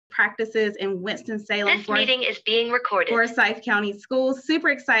practices in Winston-Salem. This meeting is being recorded. Forsyth County Schools. Super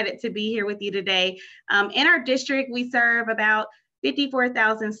excited to be here with you today. In our district, we serve about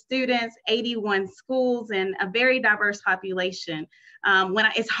 54,000 students, 81 schools, and a very diverse population.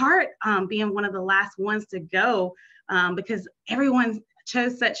 It's hard being one of the last ones to go because everyone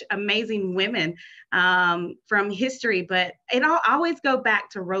chose such amazing women from history, but it all always go back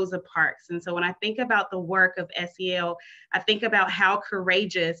to Rosa Parks. And so when I think about the work of SEL, I think about how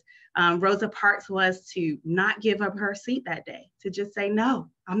courageous Rosa Parks was to not give up her seat that day, to just say, no,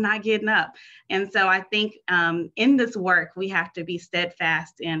 I'm not getting up. And so I think in this work, we have to be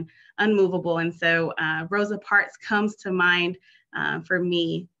steadfast and unmovable. And so Rosa Parks comes to mind for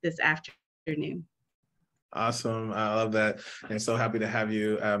me this afternoon. Awesome. I love that. And so happy to have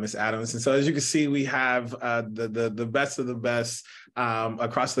you, Ms. Adams. And so as you can see, we have the best of the best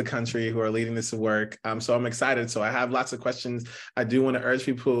across the country who are leading this work. So I'm excited. So I have lots of questions. I do want to urge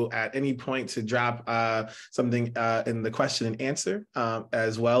people at any point to drop something in the question and answer,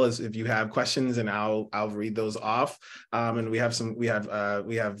 as well as if you have questions, and I'll read those off. And we have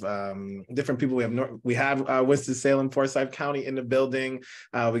different people. We have Winston-Salem, Forsyth County in the building.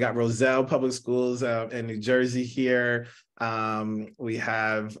 We got Roselle Public Schools in New Jersey here. We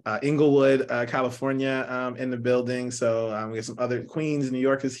have Inglewood, California in the building. So we have some other, Queens, New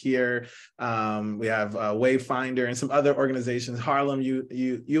York is here. We have Wayfinder and some other organizations. Harlem,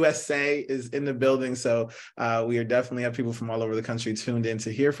 USA is in the building. So we are definitely have people from all over the country tuned in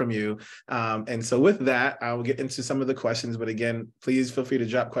to hear from you. And so with that, I will get into some of the questions. But again, please feel free to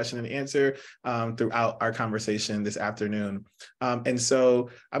drop question and answer throughout our conversation this afternoon. And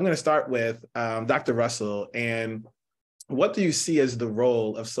so I'm going to start with Dr. Russell. And what do you see as the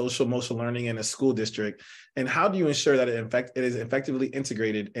role of social emotional learning in a school district, and how do you ensure that it is effectively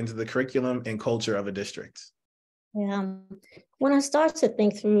integrated into the curriculum and culture of a district? Yeah, when I start to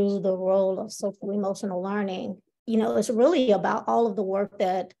think through the role of social emotional learning, it's really about all of the work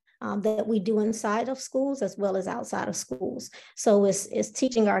that we do inside of schools as well as outside of schools. So it's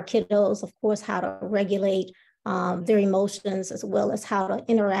teaching our kiddos, of course, how to regulate their emotions, as well as how to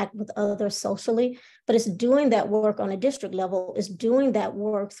interact with others socially. But it's doing that work on a district level, it's doing that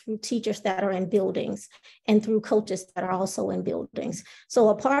work through teachers that are in buildings and through coaches that are also in buildings. So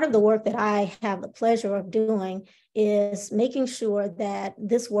a part of the work that I have the pleasure of doing is making sure that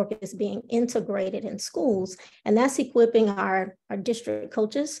this work is being integrated in schools. And that's equipping our district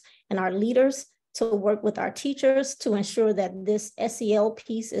coaches and our leaders to work with our teachers to ensure that this SEL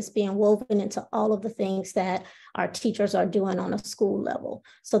piece is being woven into all of the things that our teachers are doing on a school level.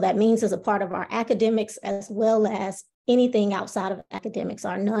 So that means as a part of our academics, as well as anything outside of academics,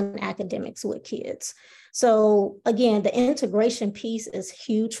 our non-academics with kids. So again, the integration piece is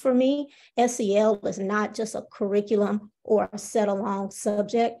huge for me. SEL is not just a curriculum or a set along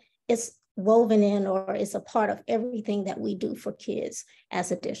subject. It's woven in, or it's a part of everything that we do for kids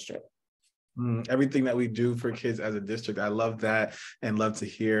as a district. Everything that we do for kids as a district. I love that and love to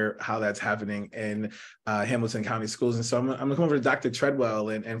hear how that's happening in Hamilton County Schools. And so I'm going to come over to Dr. Treadwell.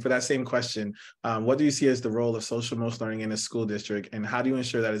 And for that same question, what do you see as the role of social emotional learning in a school district? And how do you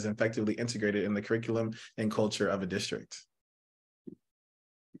ensure that is effectively integrated in the curriculum and culture of a district?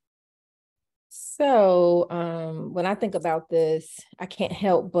 So when I think about this, I can't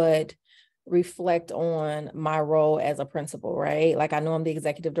help but reflect on my role as a principal, right? Like I know I'm the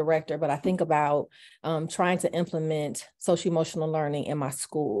executive director, but I think about trying to implement social emotional learning in my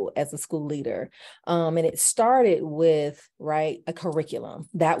school as a school leader. And it started with, right, a curriculum.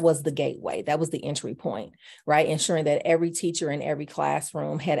 That was the gateway. That was the entry point, right? Ensuring that every teacher in every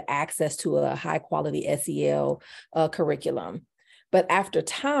classroom had access to a high quality SEL curriculum. But after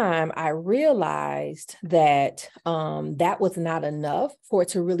time, I realized that that was not enough for it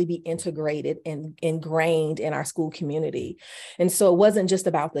to really be integrated and ingrained in our school community. And so it wasn't just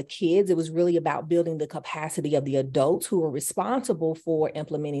about the kids, it was really about building the capacity of the adults who were responsible for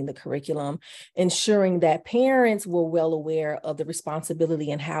implementing the curriculum, ensuring that parents were well aware of the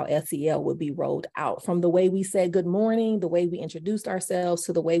responsibility and how SEL would be rolled out, from the way we said good morning, the way we introduced ourselves,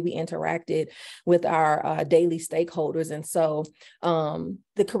 to the way we interacted with our daily stakeholders. And so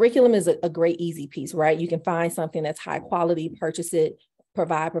the curriculum is a great, easy piece, right? You can find something that's high quality, purchase it,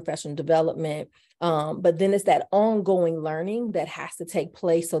 provide professional development. But then it's that ongoing learning that has to take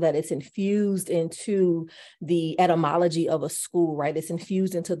place so that it's infused into the etymology of a school, right? It's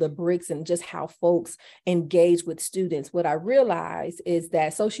infused into the bricks and just how folks engage with students. What I realize is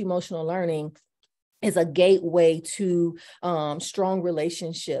that social emotional learning is a gateway to strong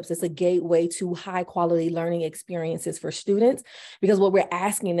relationships. It's a gateway to high quality learning experiences for students, because what we're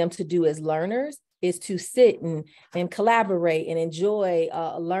asking them to do as learners is to sit and collaborate and enjoy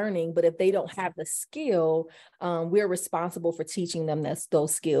learning. But if they don't have the skill, we're responsible for teaching them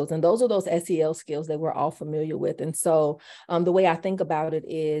those skills. And those are those SEL skills that we're all familiar with. And so the way I think about it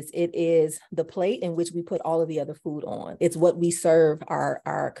is the plate in which we put all of the other food on. It's what we serve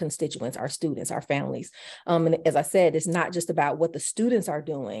our constituents, our students, our families. And as I said, it's not just about what the students are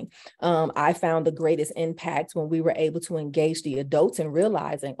doing. I found the greatest impact when we were able to engage the adults in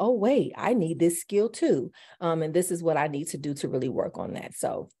realizing, oh, wait, I need this skill too. And this is what I need to do to really work on that.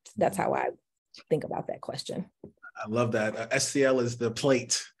 So that's how I think about that question. I love that. SEL is the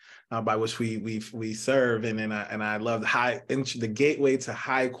plate by which we serve, and I love the gateway to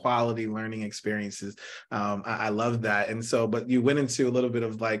high quality learning experiences. I love that. And so, but you went into a little bit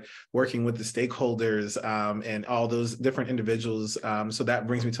of like working with the stakeholders and all those different individuals. So that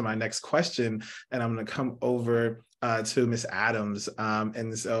brings me to my next question, and I'm going to come over to Ms. Adams.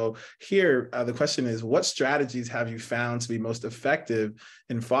 And so here, the question is, what strategies have you found to be most effective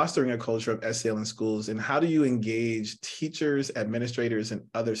in fostering a culture of SEL in schools? And how do you engage teachers, administrators, and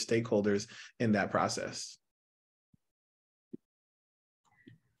other stakeholders in that process?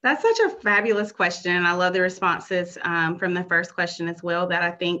 That's such a fabulous question. And I love the responses from the first question as well, that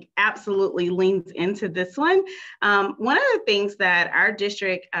I think absolutely leans into this one. One of the things that our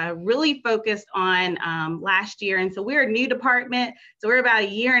district really focused on last year, and so we're a new department, so we're about a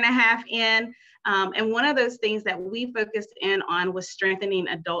year and a half in, and one of those things that we focused in on was strengthening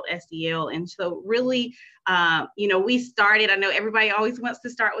adult SEL. And so really, we started, I know everybody always wants to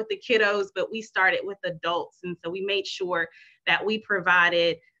start with the kiddos, but we started with adults. And so we made sure that we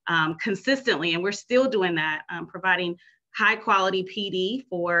provided consistently, and we're still doing that, providing high quality PD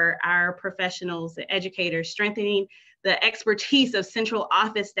for our professionals, the educators, strengthening the expertise of central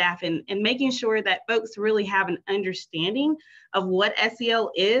office staff, and making sure that folks really have an understanding of what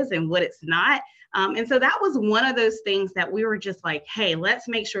SEL is and what it's not. And so that was one of those things that we were just like, hey, let's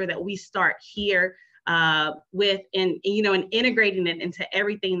make sure that we start here with, and integrating it into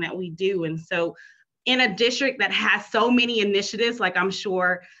everything that we do. And so in a district that has so many initiatives, like I'm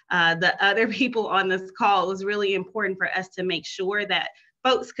sure the other people on this call, it was really important for us to make sure that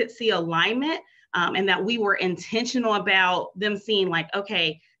folks could see alignment, and that we were intentional about them seeing like,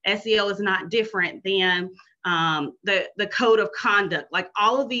 okay, SEL is not different than the code of conduct. Like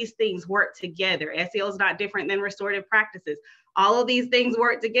all of these things work together. SEL is not different than restorative practices. All of these things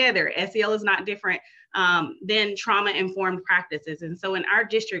work together. SEL is not different than trauma-informed practices. And so in our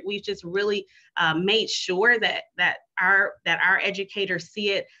district, we've just really made sure that our educators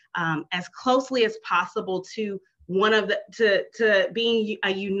see it as closely as possible to to being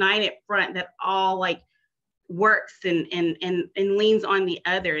a united front that all like works and leans on the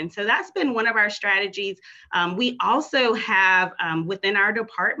other. And so that's been one of our strategies. We also have within our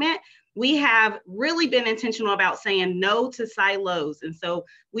department, we have really been intentional about saying no to silos. And so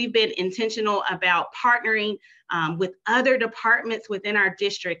we've been intentional about partnering with other departments within our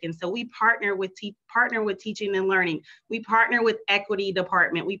district. And so we partner with teaching and learning. We partner with equity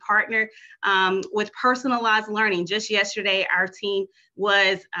department. We partner with personalized learning. Just yesterday, our team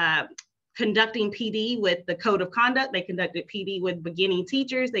was conducting PD with the code of conduct. They conducted PD with beginning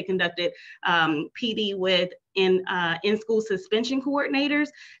teachers. They conducted PD with in-school suspension coordinators.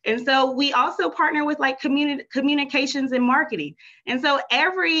 And so we also partner with like communications and marketing. And so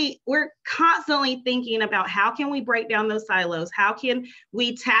we're constantly thinking about how can we break down those silos? How can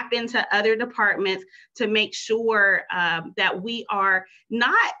we tap into other departments to make sure that we are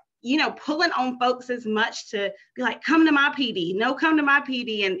not pulling on folks as much to be like, come to my PD, no, come to my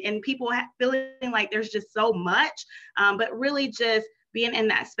PD, and people feeling like there's just so much, but really just being in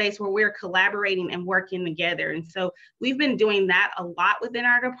that space where we're collaborating and working together. And so we've been doing that a lot within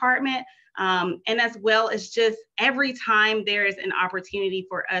our department. And as well as just every time there is an opportunity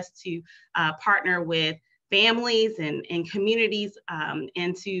for us to partner with families and communities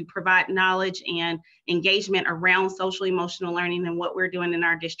and to provide knowledge and engagement around social emotional learning and what we're doing in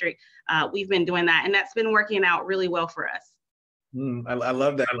our district. We've been doing that, and that's been working out really well for us. I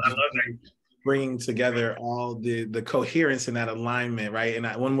love that. I love that. Bringing together all the coherence and that alignment, right?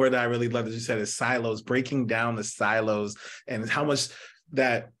 And one word that I really love that you said is silos, breaking down the silos, and how much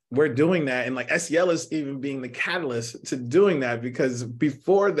that we're doing that. And like SEL is even being the catalyst to doing that, because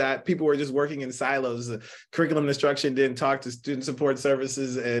before that, people were just working in silos. The curriculum instruction didn't talk to student support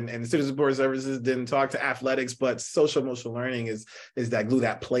services, and student support services didn't talk to athletics, but social emotional learning is that glue,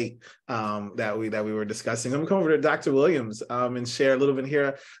 that plate that we were discussing. I'm gonna come over to Dr. Williams and share a little bit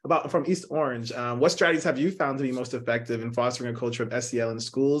here about from East Orange. What strategies have you found to be most effective in fostering a culture of SEL in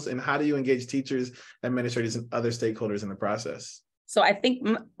schools, and how do you engage teachers, administrators, and other stakeholders in the process? So I think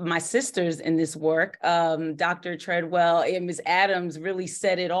my sisters in this work, Dr. Treadwell and Ms. Adams, really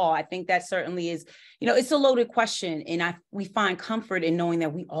said it all. I think that certainly is, it's a loaded question. And we find comfort in knowing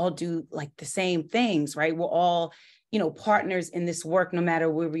that we all do like the same things, right? We're all, partners in this work, no matter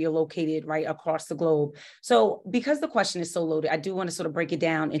where we are located, right, across the globe. So because the question is so loaded, I do want to sort of break it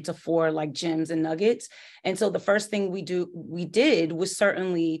down into 4 like gems and nuggets. And so the first thing we did was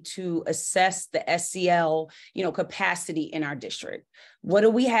certainly to assess the SEL, capacity in our district. What do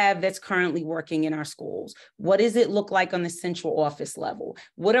we have that's currently working in our schools? What does it look like on the central office level?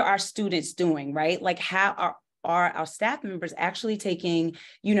 What are our students doing, right? Like how are our staff members actually taking,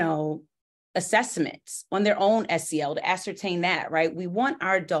 assessments on their own SEL to ascertain that, right? We want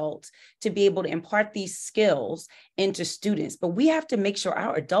our adults to be able to impart these skills into students, but we have to make sure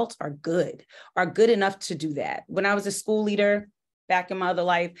our adults are good enough to do that. When I was a school leader back in my other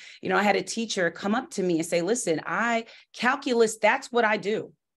life, I had a teacher come up to me and say, listen, calculus, that's what I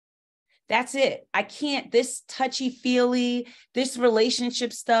do. That's it. I can't, this touchy-feely, this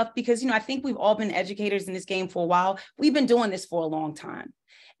relationship stuff, because, I think we've all been educators in this game for a while. We've been doing this for a long time.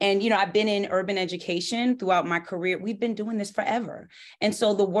 And, I've been in urban education throughout my career. We've been doing this forever. And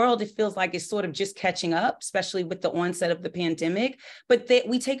so the world, it feels like it's sort of just catching up, especially with the onset of the pandemic. But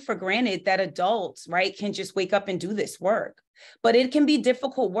we take for granted that adults, right, can just wake up and do this work. But it can be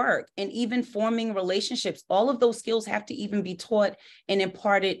difficult work, and even forming relationships. All of those skills have to even be taught and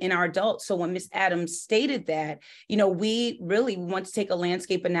imparted in our adults. So when Ms. Adams stated that, we really want to take a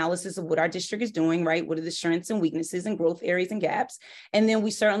landscape analysis of what our district is doing, right? What are the strengths and weaknesses and growth areas and gaps? And then we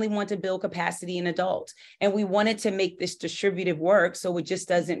certainly want to build capacity in adults. And we wanted to make this distributive work so it just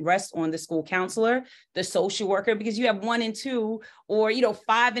doesn't rest on the school counselor, the social worker, because you have 1 and 2 or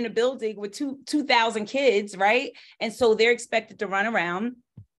 5 in a building with 2,000 kids, right? And so they're expected to run around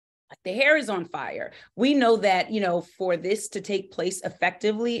like the hair is on fire. We know that, for this to take place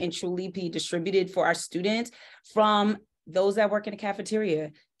effectively and truly be distributed for our students, from those that work in the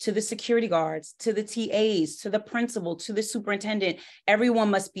cafeteria, to the security guards, to the TAs, to the principal, to the superintendent, everyone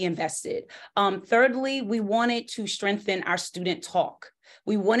must be invested. Thirdly, we wanted to strengthen our student talk.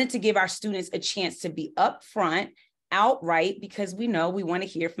 We wanted to give our students a chance to be upfront, outright, because we know we want to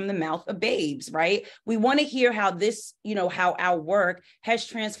hear from the mouth of babes, right? We want to hear how this, how our work has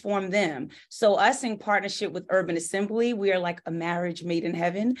transformed them. So us, in partnership with Urban Assembly, we are like a marriage made in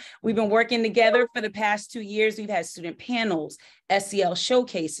heaven. We've been working together for the past 2 years. We've had student panels, SEL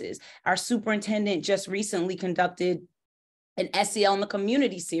showcases. Our superintendent just recently conducted an SEL in the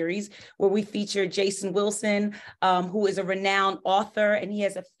Community series, where we featured Jason Wilson, who is a renowned author, and he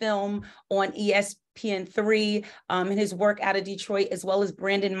has a film on ESPN3 and his work out of Detroit, as well as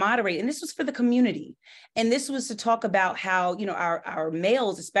Brandon Moderate. And this was for the community. And this was to talk about how, our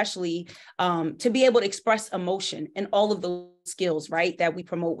males, especially, to be able to express emotion and all of those skills, right, that we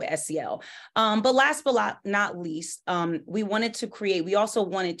promote with SEL. But last but not least, we also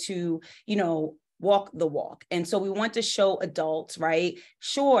wanted to, walk the walk. And so we want to show adults, right?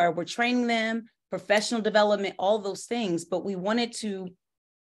 Sure, we're training them, professional development, all those things, but we wanted to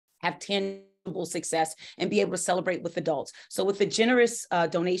have tangible success and be able to celebrate with adults. So with the generous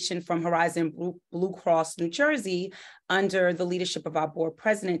donation from Horizon Blue Cross New Jersey, under the leadership of our board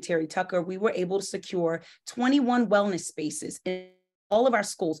president, Terry Tucker, we were able to secure 21 wellness spaces in all of our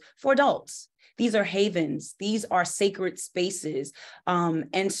schools for adults. These are havens. These are sacred spaces.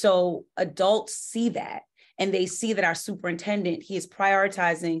 And so adults see that, and they see that our superintendent, he is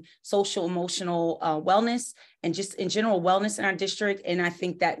prioritizing social, emotional wellness and just in general wellness in our district. And I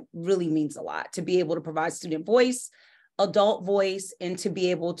think that really means a lot, to be able to provide student voice, adult voice, and to be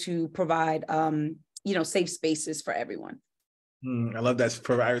able to provide, safe spaces for everyone. I love that,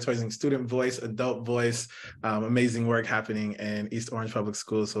 prioritizing student voice, adult voice. Amazing work happening in East Orange Public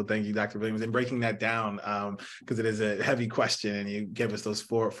Schools. So thank you, Dr. Williams, and breaking that down, because it is a heavy question, and you gave us those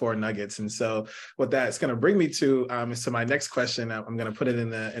four nuggets. And so what that's going to bring me to is to my next question. I'm going to put it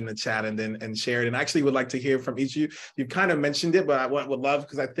in the chat and share it. And I actually would like to hear from each of you. You've kind of mentioned it, but I would love,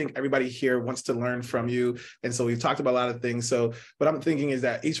 because I think everybody here wants to learn from you. And so we've talked about a lot of things. So what I'm thinking is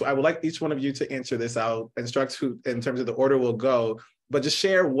that I would like each one of you to answer this. I'll instruct who, in terms of the order we'll go, but just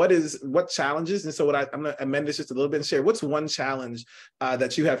share what challenges. And so I'm going to amend this just a little bit and share what's one challenge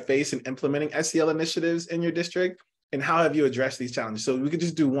that you have faced in implementing SEL initiatives in your district, and how have you addressed these challenges? So we could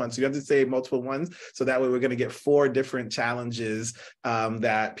just do one. So you have to say multiple ones. So that way we're going to get 4 different challenges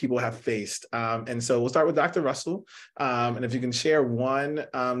that people have faced. And so we'll start with Dr. Russell. And if you can share one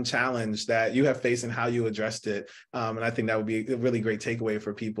challenge that you have faced and how you addressed it. And I think that would be a really great takeaway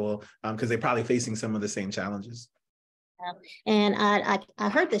for people, because they're probably facing some of the same challenges. And I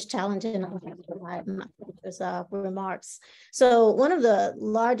heard this challenge in my remarks. So one of the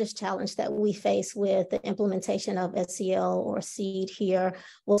largest challenges that we face with the implementation of SEL or SEED here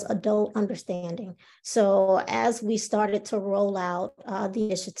was adult understanding. So as we started to roll out the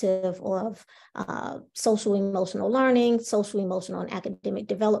initiative of social emotional learning, social emotional and academic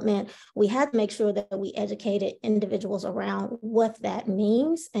development, we had to make sure that we educated individuals around what that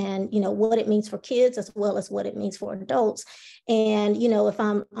means and what it means for kids as well as what it means for adults. And if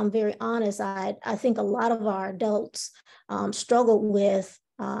I'm very honest, I think a lot of our adults struggle with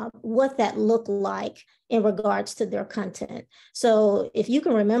what that looked like in regards to their content. So if you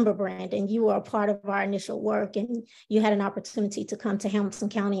can remember, Brandon, you were a part of our initial work and you had an opportunity to come to Hamilton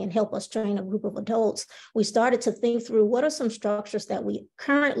County and help us train a group of adults. We started to think through what are some structures that we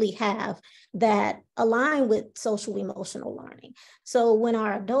currently have that align with social emotional learning. So when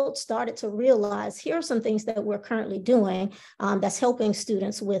our adults started to realize, here are some things that we're currently doing that's helping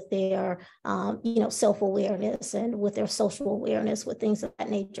students with their self-awareness and with their social awareness, with things of that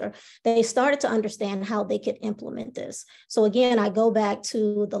nature, they started to understand how they could implement this. So again, I go back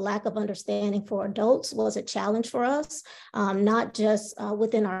to the lack of understanding for adults was a challenge for us, not just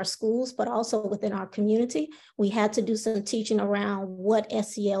within our schools, but also within our community. We had to do some teaching around what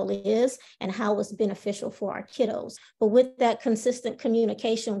SEL is and how it's beneficial for our kiddos. But with that consistent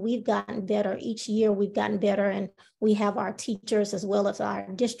communication, we've gotten better. Each year we've gotten better, and we have our teachers as well as our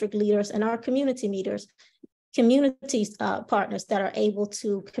district leaders and our community leaders, partners that are able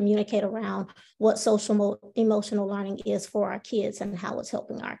to communicate around what social emotional learning is for our kids and how it's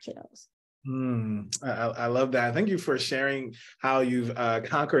helping our kiddos. I love that. Thank you for sharing how you've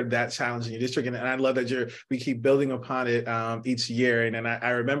conquered that challenge in your district. And I love that we keep building upon it each year. And I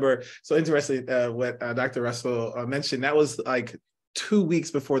remember, so interesting what Dr. Russell mentioned, that was like 2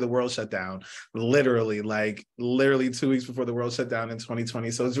 weeks before the world shut down, literally 2 weeks before the world shut down in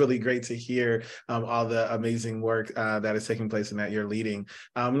 2020. So it's really great to hear all the amazing work that is taking place and that you're leading.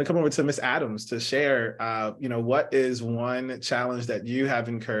 I'm going to come over to Ms. Adams to share, what is one challenge that you have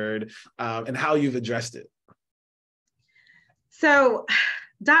incurred and how you've addressed it? So,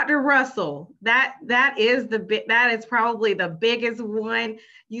 Dr. Russell, that is probably the biggest one.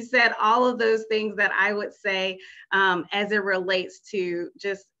 You said all of those things that I would say as it relates to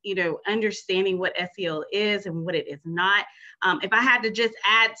just understanding what SEL is and what it is not. If I had to just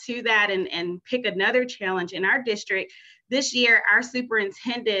add to that and pick another challenge in our district this year, our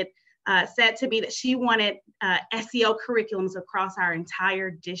superintendent said to me that she wanted SEL curriculums across our entire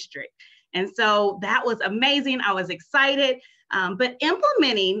district. And so that was amazing. I was excited. But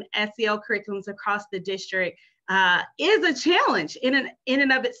implementing SEL curriculums across the district is a challenge in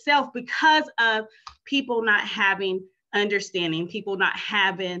and of itself because of people not having understanding, people not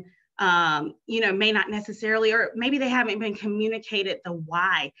having, may not necessarily, or maybe they haven't been communicated the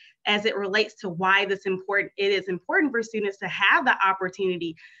why as it relates to why it is important for students to have the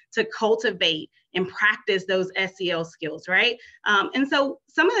opportunity to cultivate and practice those SEL skills, right? And so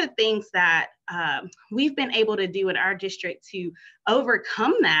some of the things that we've been able to do in our district to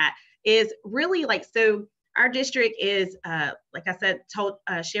overcome that is really so our district is, like I said,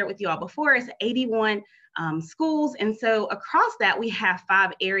 shared with you all before, it's 81 schools. And so across that, we have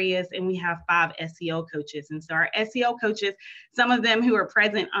 5 areas and we have 5 SEL coaches. And so our SEL coaches, some of them who are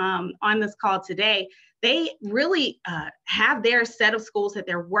present on this call today, they really have their set of schools that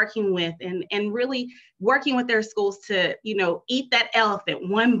they're working with and really working with their schools to, eat that elephant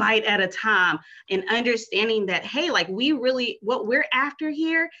one bite at a time and understanding that, hey, what we're after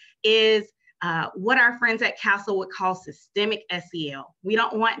here is what our friends at Castle would call systemic SEL. We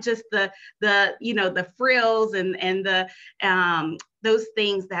don't want just the frills and the those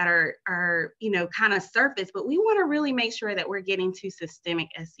things that are kind of surface, but we want to really make sure that we're getting to systemic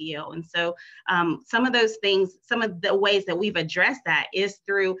SEL. And so some of those things, some of the ways that we've addressed that is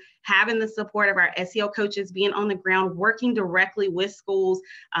through having the support of our SEL coaches, being on the ground, working directly with schools,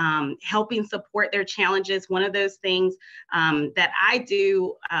 helping support their challenges. One of those things that I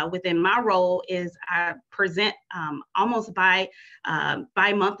do within my role is I present almost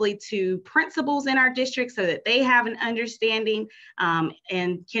bi-monthly to principals in our district so that they have an understanding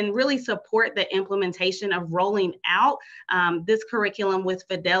and can really support the implementation of rolling out this curriculum with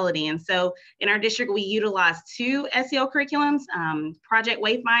fidelity. And so in our district, we utilize 2 SEL curriculums, Project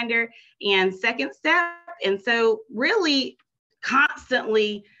Wayfinder and Second Step. And so really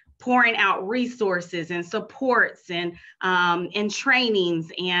constantly pouring out resources and supports and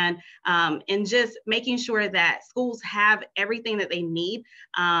trainings and just making sure that schools have everything that they need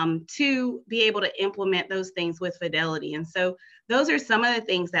to be able to implement those things with fidelity. And so those are some of the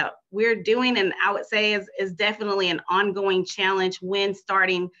things that we're doing, and I would say is definitely an ongoing challenge when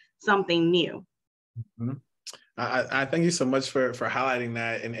starting something new. Mm-hmm. I thank you so much for highlighting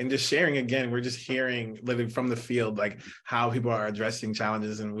that and just sharing. Again, we're just hearing literally from the field, like how people are addressing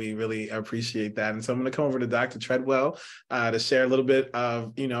challenges, and we really appreciate that. And so I'm going to come over to Dr. Treadwell to share a little bit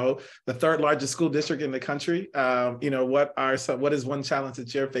of, the third largest school district in the country. What is one challenge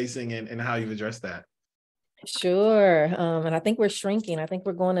that you're facing and how you've addressed that? Sure. And I think we're shrinking. I think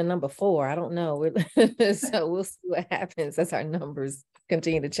we're going to number 4. I don't know. So we'll see what happens as our numbers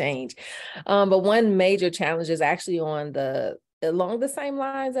continue to change. But one major challenge is actually along the same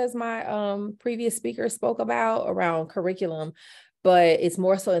lines as my previous speaker spoke about around curriculum, but it's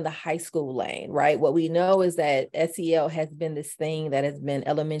more so in the high school lane, right? What we know is that SEL has been this thing that has been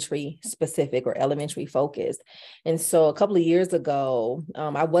elementary specific or elementary focused. And so a couple of years ago,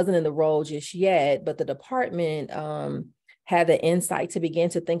 I wasn't in the role just yet, but the department had the insight to begin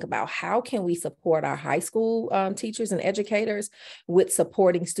to think about how can we support our high school teachers and educators with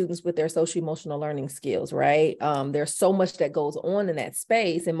supporting students with their social emotional learning skills, right? There's so much that goes on in that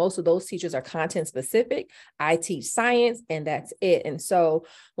space, and most of those teachers are content specific. I teach science and that's it. And so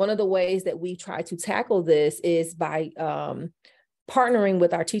one of the ways that we try to tackle this is by partnering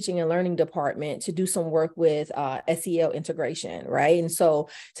with our teaching and learning department to do some work with SEL integration, right? And so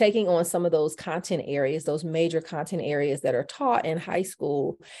taking on some of those content areas, those major content areas that are taught in high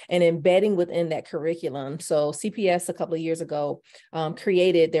school and embedding within that curriculum. So CPS a couple of years ago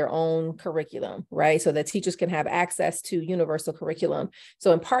created their own curriculum, right? So that teachers can have access to universal curriculum.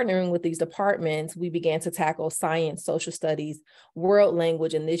 So in partnering with these departments, we began to tackle science, social studies, world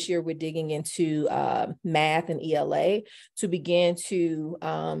language, and this year we're digging into math and ELA to begin to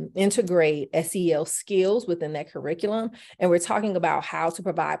integrate SEL skills within that curriculum. And we're talking about how to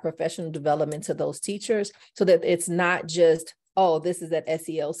provide professional development to those teachers so that it's not just, oh, this is that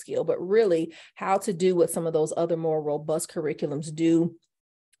SEL skill, but really how to do what some of those other more robust curriculums do,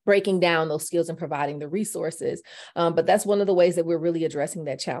 breaking down those skills and providing the resources. But that's one of the ways that we're really addressing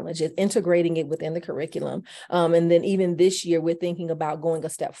that challenge, is integrating it within the curriculum. And then even this year, we're thinking about going a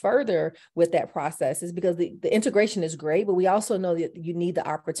step further with that process, is because the integration is great, but we also know that you need the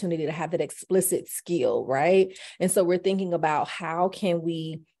opportunity to have that explicit skill, right? And so we're thinking about how can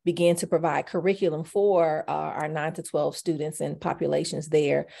we begin to provide curriculum for our 9 to 12 students and populations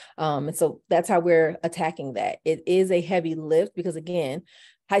there. And so that's how we're attacking that. It is a heavy lift because, again,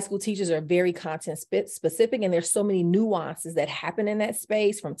 high school teachers are very content specific, and there's so many nuances that happen in that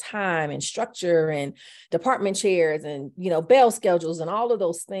space, from time and structure and department chairs and, bell schedules and all of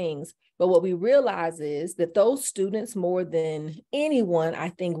those things. But what we realize is that those students, more than anyone, I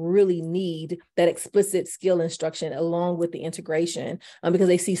think, really need that explicit skill instruction along with the integration because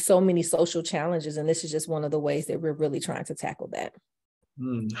they see so many social challenges. And this is just one of the ways that we're really trying to tackle that.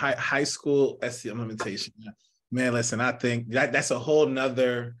 High school SEL implementation. Man, listen, I think that's a whole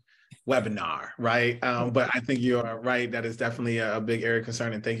nother webinar, right? But I think you're right. That is definitely a big area of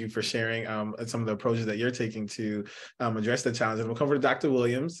concern. And thank you for sharing some of the approaches that you're taking to address the challenge. And we'll come over to Dr.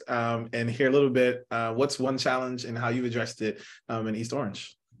 Williams and hear a little bit, what's one challenge and how you addressed it in East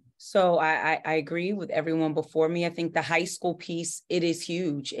Orange? So I agree with everyone before me. I think the high school piece, it is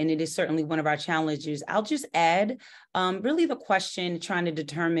huge, and it is certainly one of our challenges. I'll just add really the question, trying to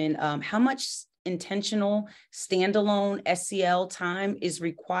determine how much intentional standalone SEL time is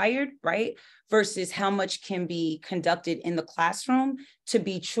required, right? Versus how much can be conducted in the classroom to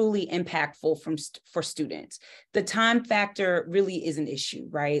be truly impactful for students. The time factor really is an issue,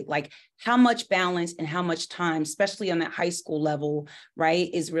 right? Like how much balance and how much time, especially on that high school level, right,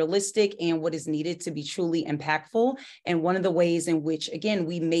 is realistic and what is needed to be truly impactful. And one of the ways in which, again,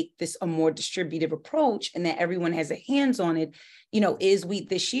 we make this a more distributive approach and that everyone has a hands on it, is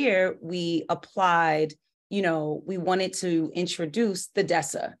this year we applied, we wanted to introduce the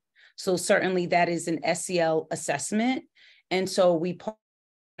DESA. So certainly that is an SEL assessment. And so we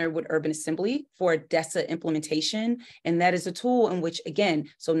partnered with Urban Assembly for a DESA implementation. And that is a tool in which, again,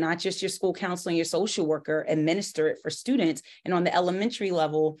 so not just your school counselor and your social worker administer it for students. And on the elementary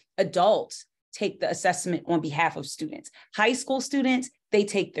level, adults take the assessment on behalf of students. High school students, they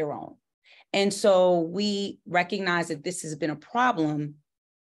take their own. And so we recognize that this has been a problem.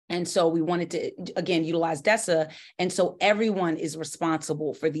 And so we wanted to, again, utilize DESA. And so everyone is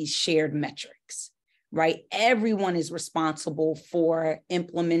responsible for these shared metrics, right? Everyone is responsible for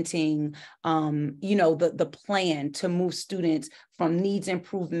implementing, the plan to move students from needs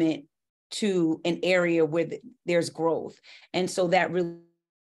improvement to an area where there's growth. And so that really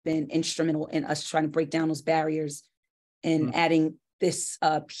been instrumental in us trying to break down those barriers and adding this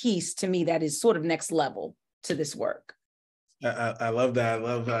piece to me that is sort of next level to this work. I love that. I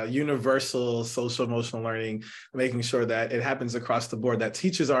love universal social emotional learning, making sure that it happens across the board, that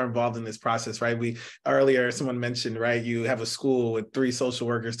teachers are involved in this process, right? Earlier, someone mentioned, right, you have a school with 3 social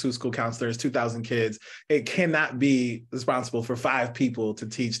workers, 2 school counselors, 2,000 kids. It cannot be responsible for 5 people to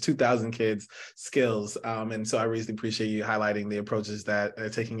teach 2,000 kids skills. And so I really appreciate you highlighting the approaches that are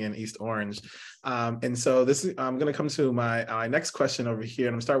taking in East Orange. And so I'm going to come to my next question over here,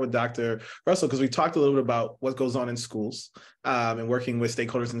 and I'm start with Dr. Russell, because we talked a little bit about what goes on in schools and working with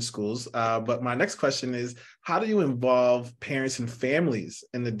stakeholders in schools. But my next question is, how do you involve parents and families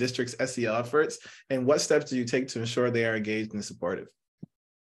in the district's SEL efforts, and what steps do you take to ensure they are engaged and supportive?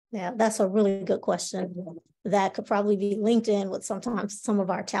 Yeah, that's a really good question that could probably be linked in with sometimes some of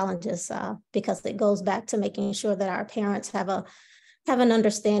our challenges because it goes back to making sure that our parents have an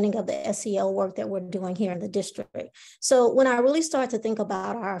understanding of the SEL work that we're doing here in the district. So when I really start to think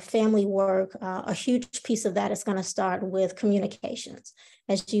about our family work, a huge piece of that is going to start with communications.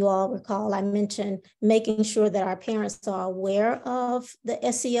 As you all recall, I mentioned making sure that our parents are aware of the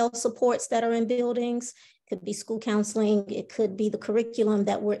SEL supports that are in buildings. It could be school counseling, it could be the curriculum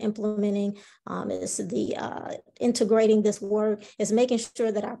that we're implementing. It's the integrating this work, is making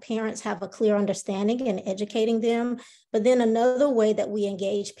sure that our parents have a clear understanding and educating them. But then another way that we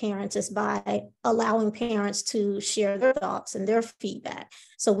engage parents is by allowing parents to share their thoughts and their feedback.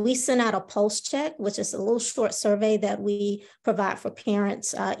 So we send out a pulse check, which is a little short survey that we provide for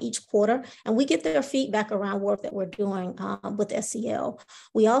parents each quarter, and we get their feedback around work that we're doing with SEL.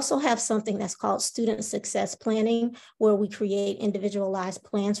 We also have something that's called student success planning, where we create individualized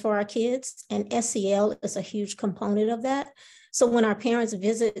plans for our kids, and SEL is a huge component of that. So when our parents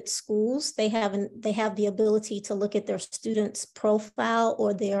visit schools, they have the ability to look at their student's profile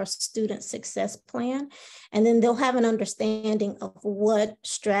or their student success plan, and then they'll have an understanding of what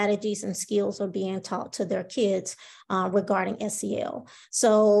strategies and skills are being taught to their kids regarding SEL.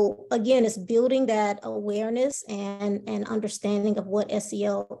 So again, it's building that awareness and understanding of what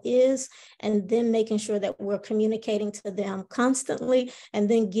SEL is, and then making sure that we're communicating to them constantly, and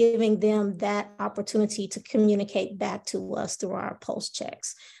then giving them that opportunity to communicate back to us through our pulse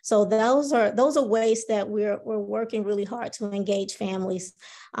checks. So those are ways that we're working really hard to engage families.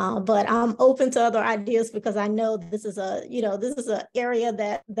 But I'm open to other ideas because I know this is an area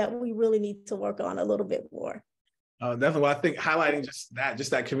that we really need to work on a little bit more. Definitely. Well, I think highlighting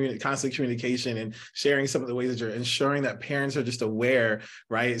just that constant communication and sharing some of the ways that you're ensuring that parents are just aware,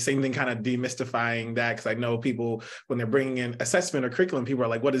 right? Same thing, kind of demystifying that, because I know people, when they're bringing in assessment or curriculum, people are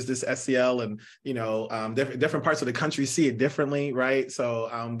like, what is this SEL? And, different parts of the country see it differently, right? So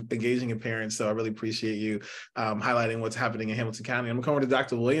engaging in parents. So I really appreciate you highlighting what's happening in Hamilton County. I'm going to come over to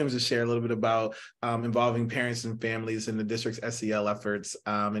Dr. Williams to share a little bit about involving parents and families in the district's SEL efforts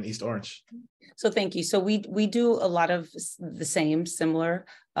in East Orange. So thank you. So we do a lot of the similar,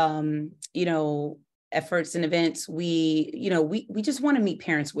 efforts and events. We just want to meet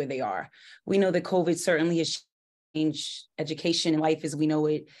parents where they are. We know that COVID certainly has changed education and life as we know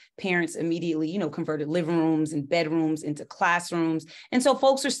it. Parents immediately, converted living rooms and bedrooms into classrooms. And so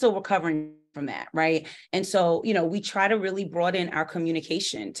folks are still recovering from that, right? And so, we try to really broaden our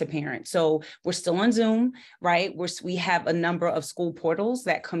communication to parents. So we're still on Zoom, right? We have a number of school portals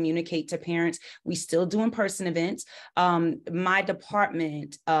that communicate to parents. We still do in-person events. My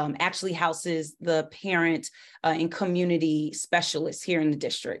department actually houses the parent and community specialists here in the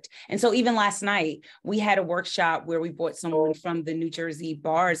district. And so even last night, we had a workshop where we brought someone from the New Jersey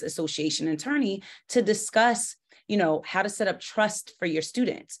Bars Association attorney to discuss how to set up trust for your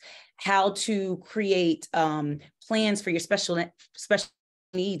students, how to create plans for your special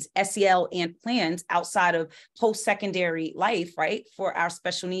needs, SEL, and plans outside of post-secondary life, right, for our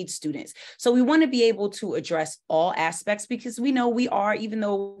special needs students. So we want to be able to address all aspects because we know we are, even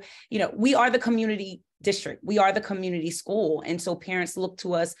though, we are the community district, we are the community school. And so parents look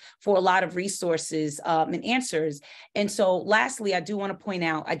to us for a lot of resources and answers. And so lastly, I do want to point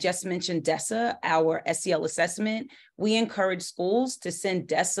out, I just mentioned DESA, our SEL assessment. We encourage schools to send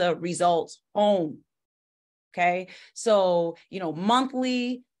DESA results home. Okay. So,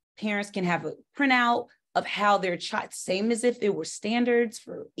 monthly parents can have a printout of how their child, same as if there were standards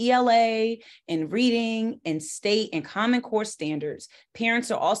for ELA and reading and state and Common Core standards.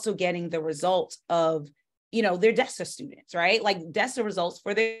 Parents are also getting the results of, their DESA students, right? Like DESA results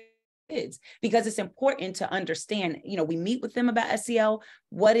for their kids, because it's important to understand, we meet with them about SEL.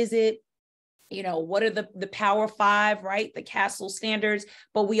 What is it? What are the Power Five, right? The Castle standards,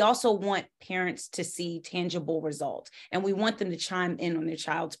 but we also want parents to see tangible results, and we want them to chime in on their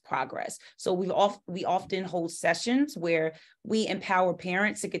child's progress. So we often hold sessions where we empower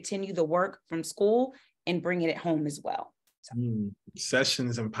parents to continue the work from school and bring it at home as well.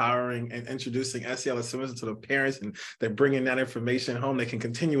 Sessions empowering and introducing SEL as similar to the parents, and they're bringing that information home. They can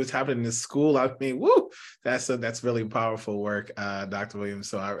continue what's happening in the school. I mean, that's really powerful work, Dr. Williams.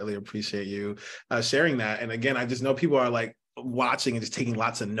 So I really appreciate you sharing that. And again, I just know people are like watching and just taking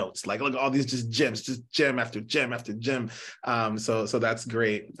lots of notes, like, look, all these just gems, just gem after gem after gem. So that's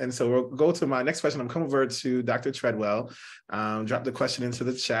great. And so we'll go to my next question. I'm coming over to Dr. Treadwell. Drop the question into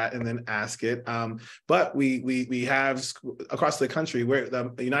the chat and then ask it. But we have across the country, where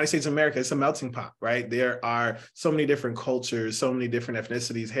the United States of America, it's a melting pot, right? There are so many different cultures, so many different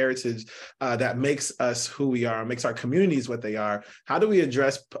ethnicities, heritage that makes us who we are, makes our communities what they are. How do we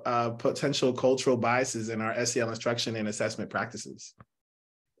address potential cultural biases in our SEL instruction and assessment practices?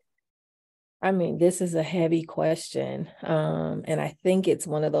 I mean, this is a heavy question. And I think it's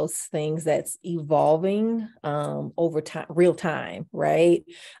one of those things that's evolving over time, real time, right?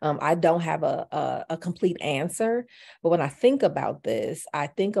 I don't have a complete answer, but when I think about this, I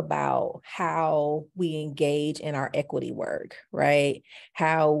think about how we engage in our equity work, right?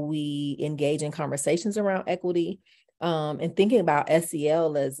 How we engage in conversations around equity, and thinking about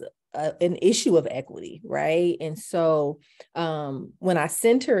SEL as an issue of equity, right? And so when I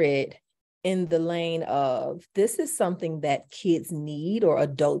center it in the lane of, this is something that kids need or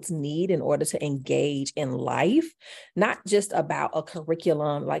adults need in order to engage in life, not just about a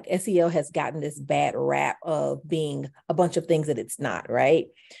curriculum. Like SEL has gotten this bad rap of being a bunch of things that it's not, right?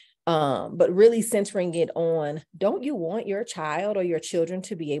 But really centering it on, don't you want your child or your children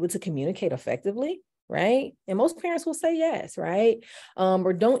to be able to communicate effectively? Right? And most parents will say yes, right?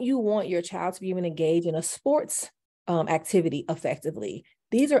 Or don't you want your child to be able to engage in a sports activity effectively?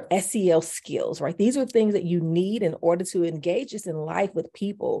 These are SEL skills, right? These are things that you need in order to engage just in life with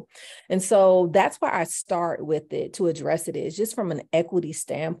people. And so that's why I start with it to address it, is just from an equity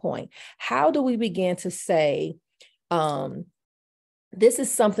standpoint. How do we begin to say, this is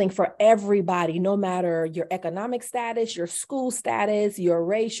something for everybody, no matter your economic status, your school status, your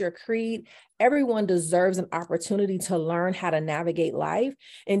race, your creed? Everyone deserves an opportunity to learn how to navigate life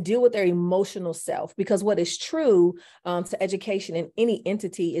and deal with their emotional self. Because what is true to education in any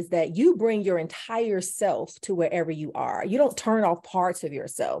entity is that you bring your entire self to wherever you are. You don't turn off parts of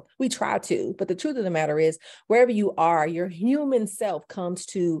yourself. We try to, but the truth of the matter is, wherever you are, your human self comes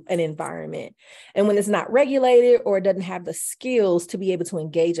to an environment. And when it's not regulated or it doesn't have the skills to be able to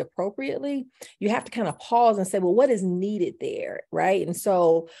engage appropriately, you have to kind of pause and say, well, what is needed there, right? And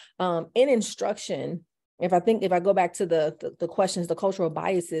so in instruction, if I go back to the questions, the cultural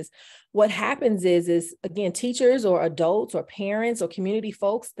biases, what happens is again, teachers or adults or parents or community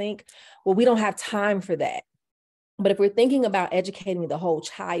folks think, well, we don't have time for that. But if we're thinking about educating the whole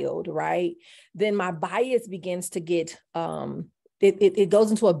child, right, then my bias begins to get, it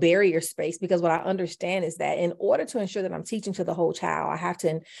goes into a barrier space, because what I understand is that in order to ensure that I'm teaching to the whole child, I have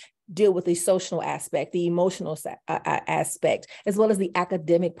to deal with the social aspect, the emotional aspect, as well as the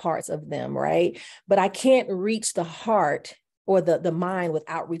academic parts of them, right? But I can't reach the heart or the mind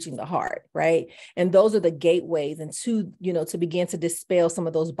without reaching the heart, right? And those are the gateways into, to begin to dispel some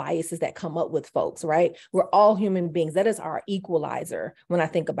of those biases that come up with folks, right? We're all human beings. That is our equalizer when I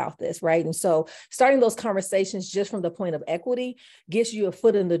think about this, right? And so starting those conversations just from the point of equity gets you a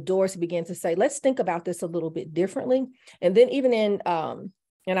foot in the door to begin to say, let's think about this a little bit differently. And then even in,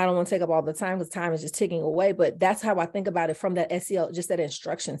 and I don't want to take up all the time because time is just ticking away, but that's how I think about it from that SEL, just that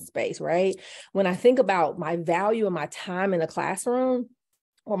instruction space, right? When I think about my value and my time in a classroom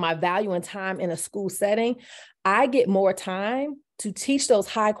or my value and time in a school setting, I get more time to teach those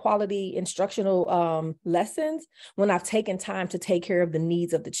high quality instructional lessons when I've taken time to take care of the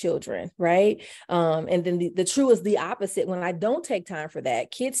needs of the children, right? And then the true is the opposite. When I don't take time for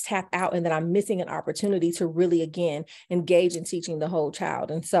that, kids tap out, and then I'm missing an opportunity to really, again, engage in teaching the whole child.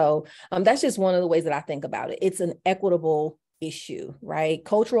 And so that's just one of the ways that I think about it. It's an equitable issue, right?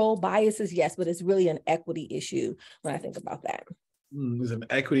 Cultural biases, yes, but it's really an equity issue when I think about that. It's an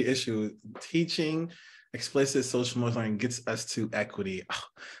equity issue. Teaching explicit social emotional learning gets us to equity. Oh,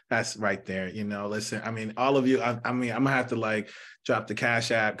 that's right there. You know, listen, I mean, all of you, I mean, I'm gonna have to like drop the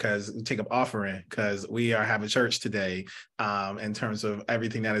Cash App because we take up offering because we are having church today in terms of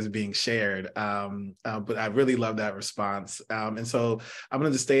everything that is being shared. But I really love that response. And so I'm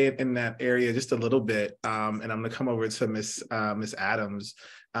going to just stay in that area just a little bit. And I'm going to come over to Miss Adams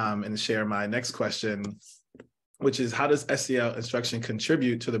and share my next question, which is, how does SEL instruction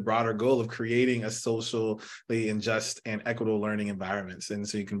contribute to the broader goal of creating a socially and just and equitable learning environments? And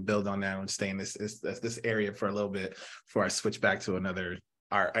so you can build on that and stay in this area for a little bit before I switch back to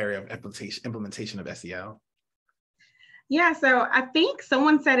our area of implementation of SEL. Yeah, so I think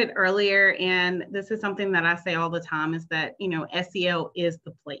someone said it earlier, and this is something that I say all the time, is that, you know, SEL is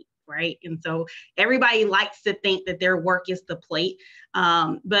the plate, right? And so everybody likes to think that their work is the plate.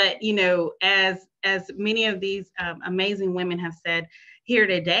 But, you know, as many of these amazing women have said here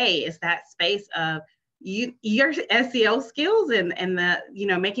today, is that space of your SEL skills and the, you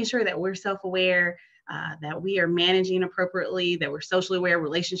know, making sure that we're self-aware, that we are managing appropriately, that we're socially aware,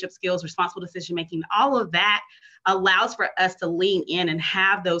 relationship skills, responsible decision-making, all of that allows for us to lean in and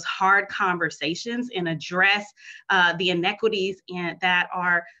have those hard conversations and address the inequities that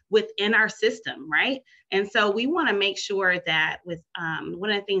are within our system, right? And so we want to make sure that with one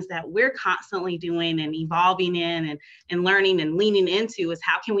of the things that we're constantly doing and evolving in and learning and leaning into is,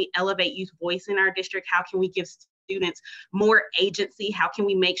 how can we elevate youth voice in our district? How can we give students more agency? How can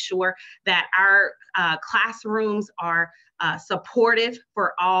we make sure that our classrooms are supportive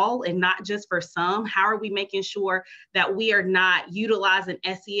for all and not just for some? How are we making sure that we are not utilizing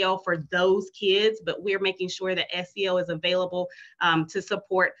SEL for those kids, but we're making sure that SEL is available to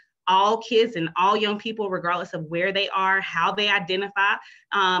support all kids and all young people, regardless of where they are, how they identify.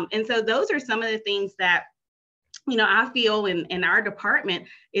 And so those are some of the things that, you know, I feel in our department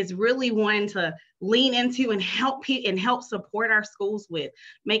is really wanting to lean into and help support our schools with,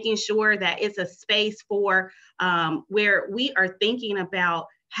 making sure that it's a space for where we are thinking about,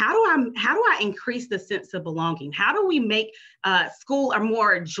 how do I increase the sense of belonging? How do we make school a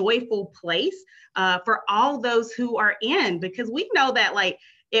more joyful place for all those who are in? Because we know that, like,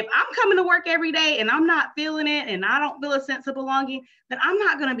 if I'm coming to work every day and I'm not feeling it and I don't feel a sense of belonging, then I'm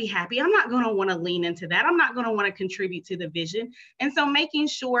not going to be happy. I'm not going to want to lean into that. I'm not going to want to contribute to the vision. And so making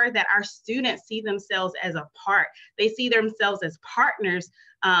sure that our students see themselves as a part, they see themselves as partners,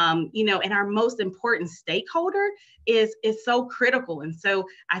 you know, and our most important stakeholder is so critical. And so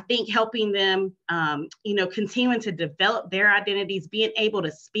I think helping them, you know, continuing to develop their identities, being able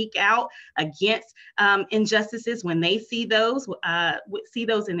to speak out against injustices when they see those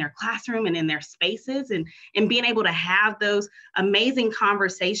in their classroom and in their spaces, and being able to have those amazing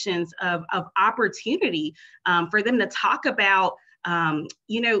conversations of opportunity for them to talk about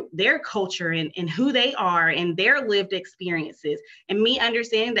you know, their culture and who they are and their lived experiences, and me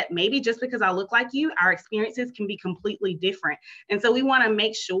understanding that maybe just because I look like you, our experiences can be completely different. And so we want to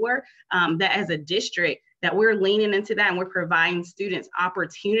make sure that as a district that we're leaning into that and we're providing students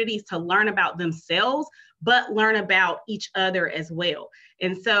opportunities to learn about themselves, but learn about each other as well.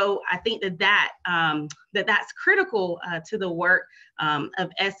 And so I think that's critical to the work of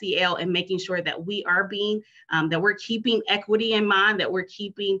SEL, and making sure that we are that we're keeping equity in mind, that we're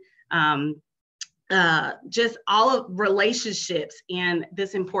keeping just all of relationships and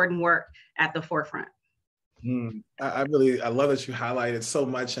this important work at the forefront. I love that you highlighted so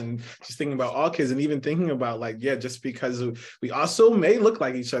much, and just thinking about all kids, and even thinking about, like, yeah, just because we also may look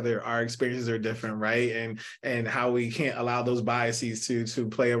like each other, our experiences are different, right? And how we can't allow those biases to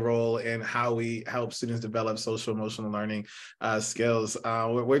play a role in how we help students develop social emotional learning skills.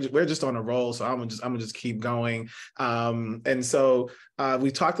 We're just on a roll, so I'm gonna just keep going. And so we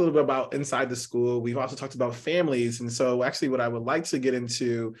talked a little bit about inside the school. We've also talked about families, and so actually, what I would like to get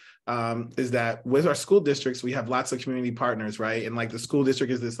into is that with our school districts, we have lots of community partners, right? And like the school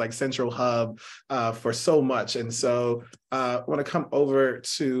district is this like central hub for so much. And so I want to come over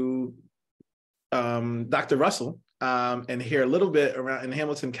to Dr. Russell and hear a little bit around in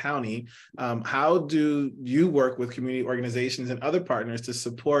Hamilton County. How do you work with community organizations and other partners to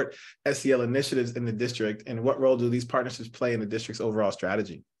support SEL initiatives in the district? And what role do these partnerships play in the district's overall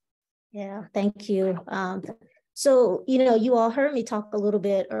strategy? Yeah, thank you. So, you know, you all heard me talk a little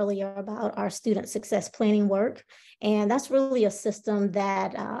bit earlier about our student success planning work, and that's really a system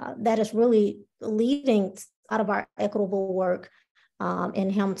that that is really leading out of our equitable work in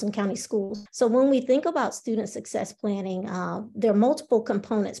Hamilton County schools. So when we think about student success planning, there are multiple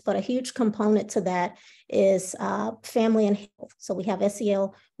components, but a huge component to that is family and health. So we have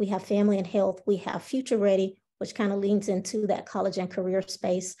SEL, we have family and health, we have Future Ready, which kind of leans into that college and career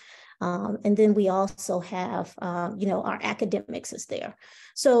space. And then we also have, our academics is there.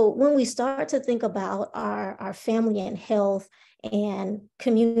 So when we start to think about our family and health and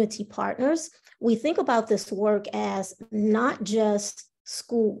community partners, we think about this work as not just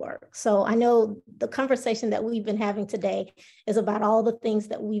schoolwork. So I know the conversation that we've been having today is about all the things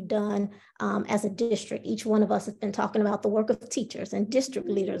that we've done as a district. Each one of us has been talking about the work of teachers and district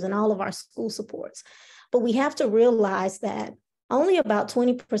leaders and all of our school supports. But we have to realize that only about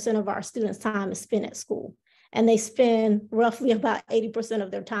 20% of our students' time is spent at school. And they spend roughly about 80%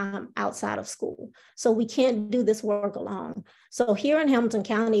 of their time outside of school. So we can't do this work alone. So here in Hamilton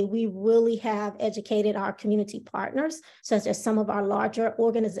County, we really have educated our community partners, such as some of our larger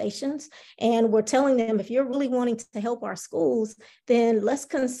organizations. And we're telling them, if you're really wanting to help our schools, then let's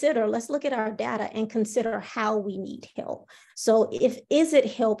look at our data and consider how we need help. So is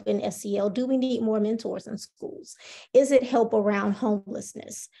it help in SEL? Do we need more mentors in schools? Is it help around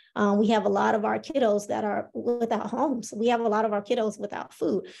homelessness? We have a lot of our kiddos that are without homes. We have a lot of our kiddos without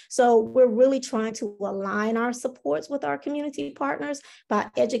food. So we're really trying to align our supports with our community partners by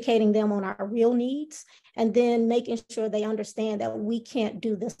educating them on our real needs and then making sure they understand that we can't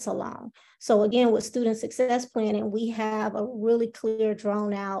do this alone. So again, with student success planning, we have a really clear,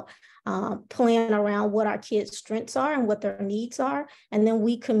 drawn out plan around what our kids' strengths are and what their needs are. And then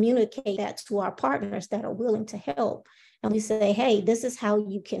we communicate that to our partners that are willing to help. And we say, hey, this is how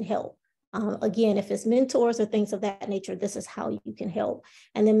you can help. Again, if it's mentors or things of that nature, this is how you can help.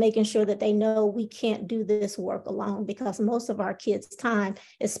 And then making sure that they know we can't do this work alone because most of our kids' time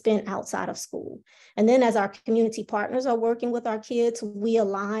is spent outside of school. And then as our community partners are working with our kids, we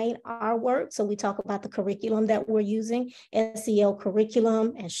align our work. So we talk about the curriculum that we're using, SEL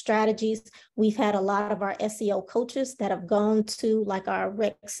curriculum and strategies. We've had a lot of our SEL coaches that have gone to like our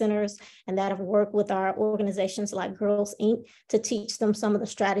rec centers and that have worked with our organizations like Girls Inc. to teach them some of the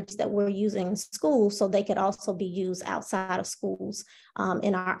strategies that we're using in schools so they could also be used outside of schools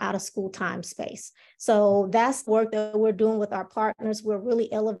in our out of school time space. So that's the work that we're doing with our partners. We're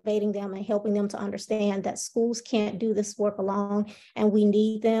really elevating them and helping them to understand that schools can't do this work alone and we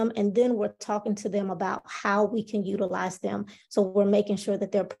need them. And then we're talking to them about how we can utilize them. So we're making sure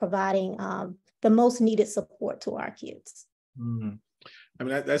that they're providing the most needed support to our kids. Mm. I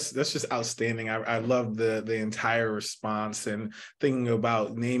mean, that's just outstanding. I love the entire response and thinking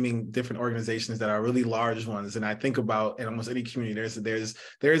about naming different organizations that are really large ones. And I think about in almost any community, there's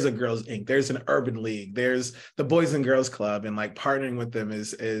a Girls Inc., there's an Urban League, there's the Boys and Girls Club, and like partnering with them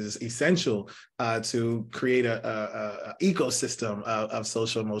is essential to create a ecosystem of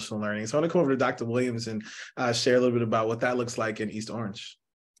social emotional learning. So I want to come over to Dr. Williams and share a little bit about what that looks like in East Orange.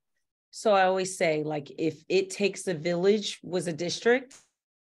 So I always say, like, if It Takes a Village was a district,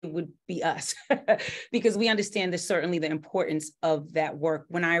 it would be us because we understand certainly the importance of that work.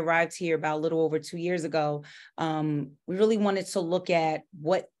 When I arrived here about a little over 2 years ago, we really wanted to look at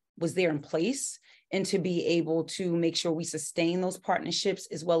what was there in place and to be able to make sure we sustain those partnerships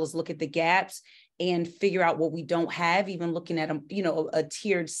as well as look at the gaps and figure out what we don't have, even looking at a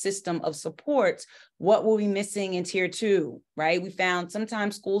tiered system of supports. What were we missing in tier 2, right? We found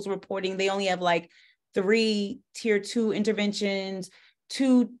sometimes schools reporting they only have like 3 tier 2 interventions,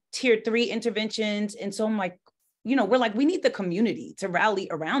 2 tier 3 interventions. And so I'm like, we're like, we need the community to rally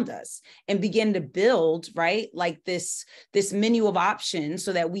around us and begin to build, right? Like this menu of options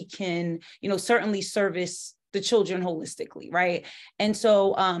so that we can, certainly service the children holistically, right? And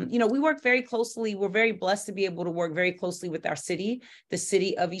so, we work very closely. We're very blessed to be able to work very closely with our city, the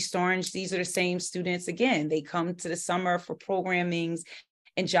city of East Orange. These are the same students. Again, they come to the summer for programmings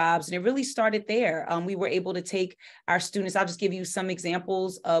and jobs. And it really started there. We were able to take our students. I'll just give you some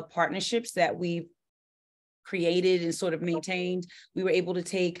examples of partnerships that we've created and sort of maintained. We were able to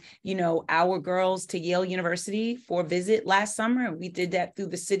take, our girls to Yale University for a visit last summer. We did that through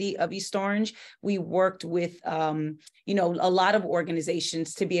the city of East Orange. We worked with, a lot of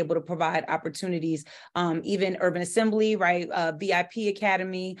organizations to be able to provide opportunities, even Urban Assembly, right? VIP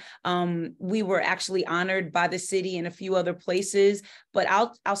Academy. We were actually honored by the city and a few other places, but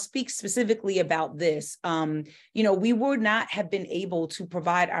I'll speak specifically about this. We would not have been able to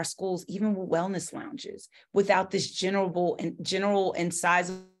provide our schools even with wellness lounges without this general and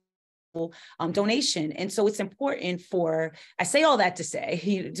sizable donation. And so it's important I say all that to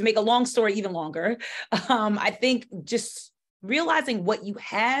say, to make a long story even longer, I think just realizing what you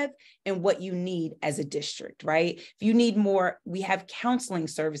have and what you need as a district, right? If you need more, we have counseling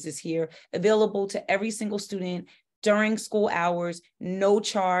services here available to every single student during school hours, no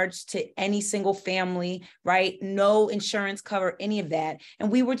charge to any single family, right? No insurance cover, any of that.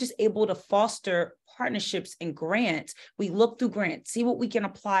 And we were just able to foster partnerships and grants, we look through grants, see what we can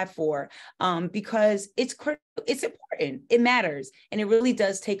apply for, because it's important, it matters, and it really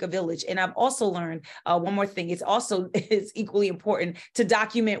does take a village. And I've also learned one more thing, it's equally important to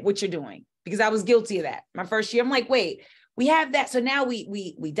document what you're doing, because I was guilty of that. My first year, I'm like, wait, we have that. So now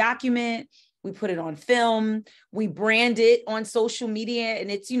we document, we put it on film, we brand it on social media,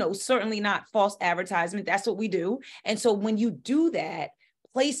 and it's, certainly not false advertisement. That's what we do. And so when you do that,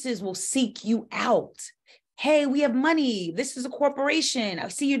 places will seek you out. Hey, we have money. This is a corporation. I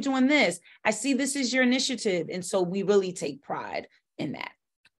see you're doing this. I see this is your initiative. And so we really take pride in that.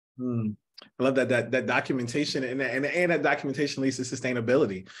 I love that documentation, and that documentation leads to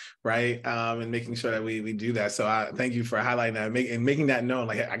sustainability, right? And making sure that we do that. So I thank you for highlighting that and making that known.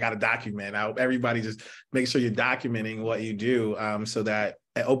 Like, I got to document. Everybody just make sure you're documenting what you do, so that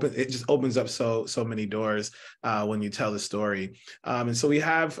it just opens up so many doors when you tell the story. And so we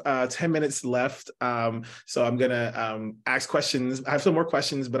have 10 minutes left. So I'm gonna ask questions. I have some more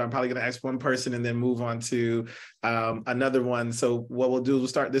questions, but I'm probably gonna ask one person and then move on to another one. So what we'll do is we'll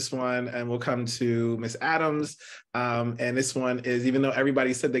start this one and we'll come to Ms. Adams. And this one is, even though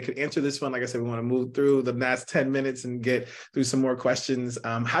everybody said they could answer this one, like I said, we want to move through the last 10 minutes and get through some more questions.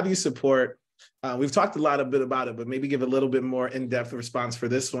 How do you support? We've talked a bit about it, but maybe give a little bit more in-depth response for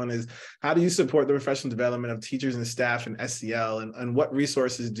this one is, how do you support the professional development of teachers and staff in SEL, and what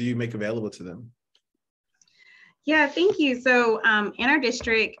resources do you make available to them? Yeah, thank you. So in our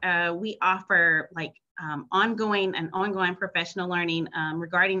district, we offer ongoing professional learning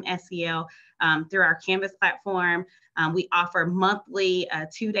regarding SEL through our Canvas platform. We offer monthly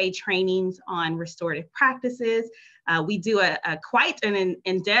 2-day trainings on restorative practices. We do quite an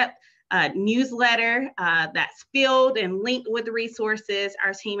in-depth newsletter that's filled and linked with the resources.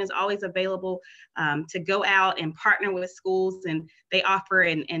 Our team is always available to go out and partner with schools, and they offer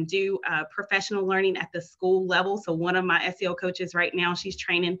and do professional learning at the school level. So one of my SEL coaches right now, she's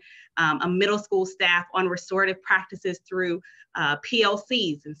training a middle school staff on restorative practices through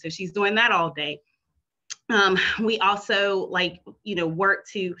PLCs. And so she's doing that all day. We also work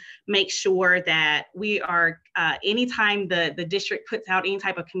to make sure that we are, anytime the district puts out any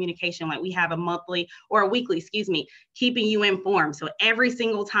type of communication, like we have a monthly or a weekly, keeping you informed. So every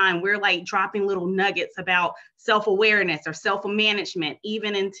single time we're dropping little nuggets about self-awareness or self-management,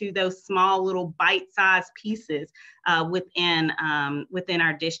 even into those small little bite-sized pieces within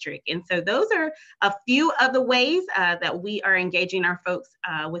our district. And so those are a few of the ways that we are engaging our folks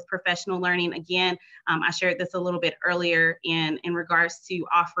with professional learning. Again, I shared this a little bit earlier in regards to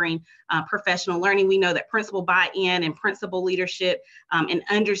offering professional learning. We know that principal buy-in and principal leadership and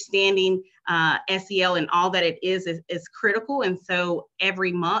understanding SEL and all that it is critical. And so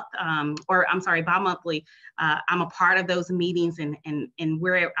every month, bi-monthly, I'm a part of those meetings, and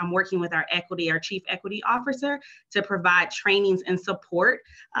I'm working with our chief equity officer to provide trainings and support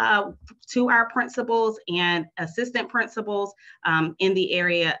to our principals and assistant principals in the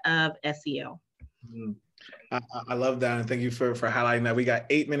area of SEL. Mm-hmm. I love that, and thank you for highlighting that. We got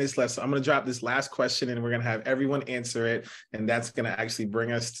 8 minutes left, so I'm going to drop this last question, and we're going to have everyone answer it, and that's going to actually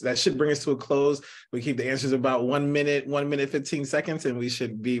should bring us to a close. We keep the answers about 1 minute, 1 minute, 15 seconds, and we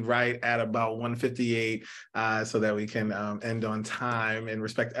should be right at about 1:58, so that we can end on time and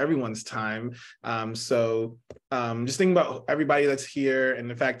respect everyone's time. Just thinking about everybody that's here and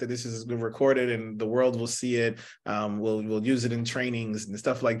the fact that this is recorded and the world will see it. We'll use it in trainings and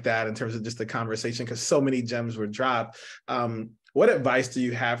stuff like that in terms of just the conversation, because so many gems were dropped. What advice do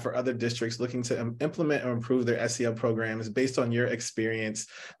you have for other districts looking to implement or improve their SEL programs based on your experience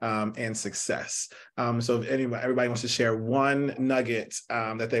and success? So if everybody wants to share one nugget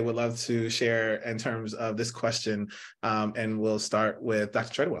that they would love to share in terms of this question, and we'll start with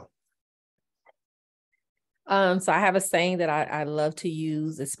Dr. Treadwell. So I have a saying that I love to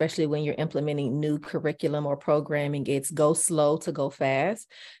use, especially when you're implementing new curriculum or programming. It's go slow to go fast.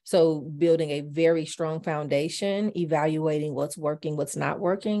 So building a very strong foundation, evaluating what's working, what's not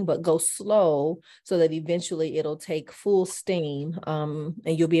working, but go slow so that eventually it'll take full steam, and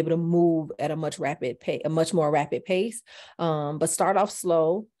you'll be able to move at a much more rapid pace. But start off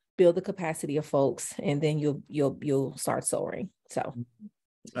slow, build the capacity of folks, and then you'll start soaring. So.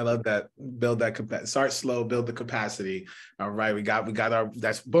 I love that. Build that capacity. Start slow, build the capacity. All right, we got our.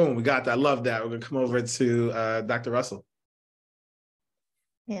 That's boom. We got that. I love that. We're gonna come over to Dr. Russell.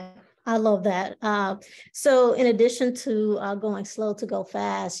 Yeah, I love that. So in addition to going slow to go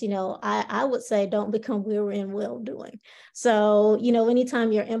fast, I would say don't become weary in well doing. So,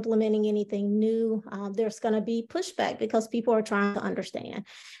 anytime you're implementing anything new, there's going to be pushback because people are trying to understand.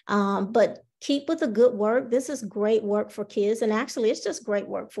 But keep with the good work. This is great work for kids. And actually, it's just great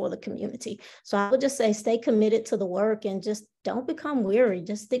work for the community. So I would just say stay committed to the work and just don't become weary.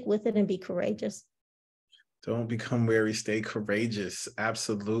 Just stick with it and be courageous. Don't become weary, stay courageous.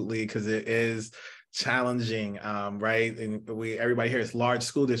 Absolutely, because it is challenging, right? And everybody here is large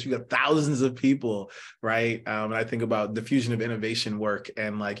school districts. You got thousands of people, right? And I think about diffusion of innovation work,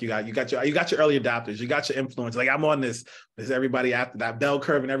 and like you got your early adopters, you got your influence. Like I'm on this. Is everybody after that bell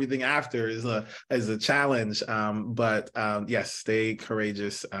curve and everything after is a challenge. But yes, stay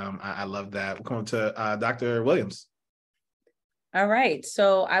courageous. I love that. We're going to Dr. Williams. All right.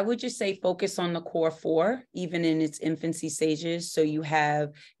 So I would just say focus on the core four, even in its infancy stages. So you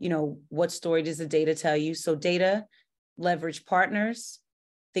have, what story does the data tell you? So data, leverage partners,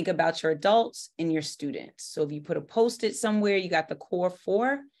 think about your adults and your students. So if you put a Post-it somewhere, you got the core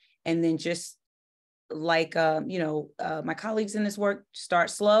four, and then just like, my colleagues in this work, start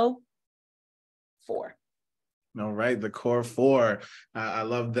slow, 4. All right, the core 4. I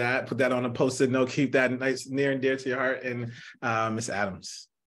love that. Put that on a Post-it note. Keep that nice, near and dear to your heart. And Ms. Adams.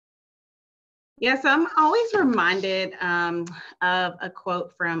 Yes, I'm always reminded of a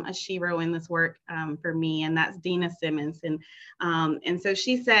quote from a hero in this work for me, and that's Dina Simmons. And so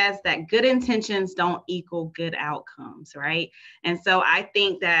she says that good intentions don't equal good outcomes, right? And so I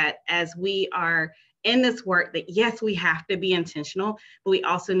think that as we are in this work, that yes, we have to be intentional, but we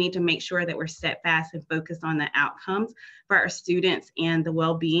also need to make sure that we're steadfast and focused on the outcomes for our students and the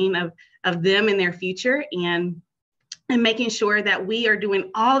well-being of them in their future, and making sure that we are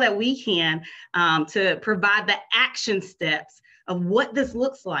doing all that we can to provide the action steps of what this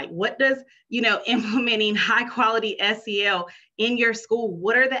looks like. What does, implementing high quality SEL in your school,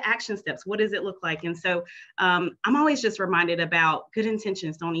 what are the action steps? What does it look like? And so I'm always just reminded about good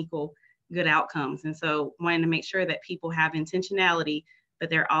intentions don't equal good outcomes. And so wanting to make sure that people have intentionality, but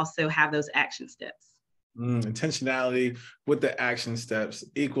they also have those action steps. Intentionality with the action steps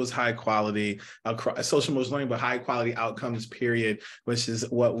equals high quality social emotional learning, but high quality outcomes, period, which is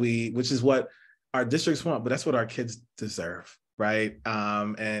what our districts want, but that's what our kids deserve, right?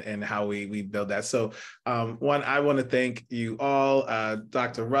 And how we build that. So one, I want to thank you all,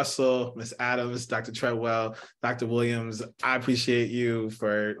 Dr. Russell, Ms. Adams, Dr. Treadwell, Dr. Williams. I appreciate you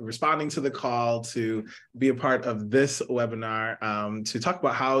for responding to the call to be a part of this webinar, to talk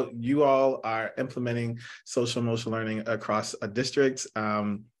about how you all are implementing social emotional learning across a district.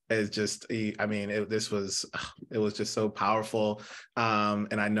 It's just, it was just so powerful.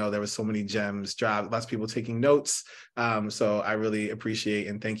 And I know there was so many gems dropped, lots of people taking notes. So I really appreciate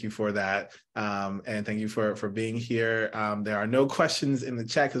and thank you for that. And thank you for being here. There are no questions in the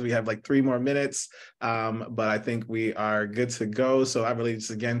chat because we have like 3 more minutes, but I think we are good to go. So I really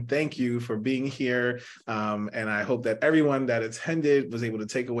just, again, thank you for being here. And I hope that everyone that attended was able to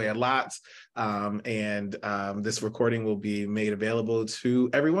take away a lot. And this recording will be made available to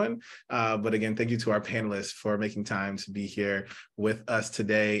everyone. But again, thank you to our panelists for making time to be here with us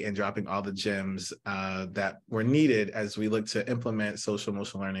today and dropping all the gems that were needed as we look to implement social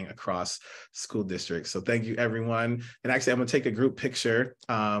emotional learning across school districts. So thank you, everyone. And actually, I'm going to take a group picture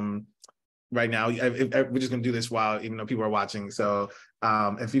right now. We're just going to do this even though people are watching. So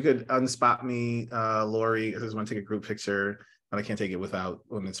if you could unspot me, Lori, I just want to take a group picture, but I can't take it without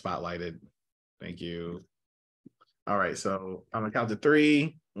when it's spotlighted. Thank you. All right, so I'm gonna count to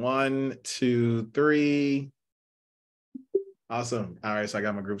 3. 1, 2, 3. Awesome. All right, so I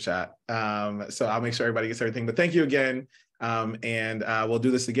got my group chat. So I'll make sure everybody gets everything. But thank you again. And we'll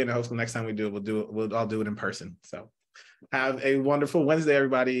do this again. And hopefully next time we do it, we'll all do it in person. So have a wonderful Wednesday,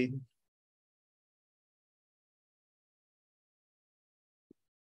 everybody.